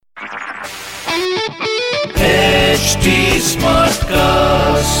HD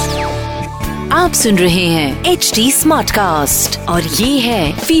Smartcast. आप सुन रहे हैं HD Smartcast और ये है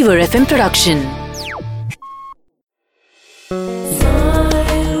Fever FM production.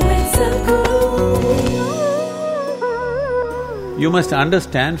 You must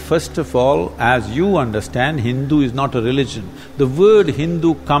understand, first of all, as you understand, Hindu is not a religion. The word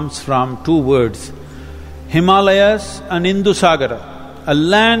Hindu comes from two words, Himalayas and Indusagara, a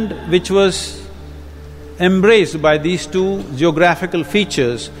land which was embraced by these two geographical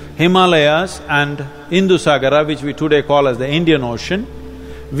features, Himalayas and Indusagara, which we today call as the Indian Ocean.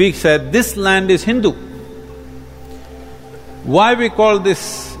 We said this land is Hindu. Why we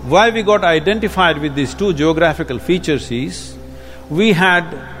got identified with these two geographical features is, we had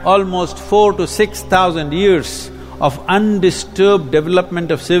almost 4,000 to 6,000 years of undisturbed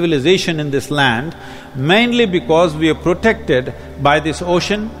development of civilization in this land, mainly because we are protected by this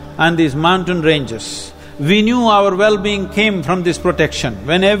ocean and these mountain ranges. We knew our well-being came from this protection.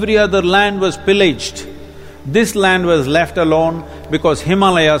 When every other land was pillaged, this land was left alone because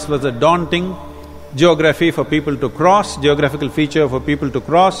Himalayas was a daunting geography for people to cross, geographical feature for people to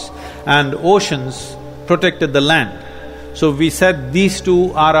cross, and oceans protected the land. So we said these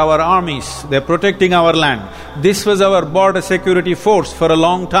two are our armies, they're protecting our land. This was our border security force for a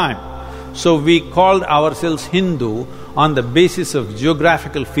long time. So we called ourselves Hindu on the basis of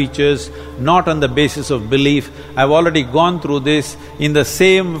geographical features, not on the basis of belief. I've already gone through this. In the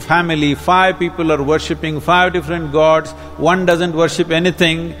same family, 5 people are worshipping 5 different gods, one doesn't worship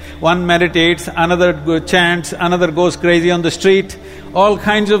anything, one meditates, another chants, another goes crazy on the street, all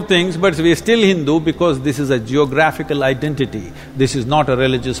kinds of things, but we are still Hindu because this is a geographical identity, this is not a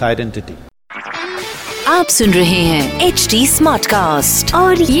religious identity. आप सुन रहे हैं HD Smartcast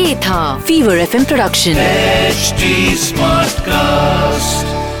और ये था Fever FM production. HD Smartcast.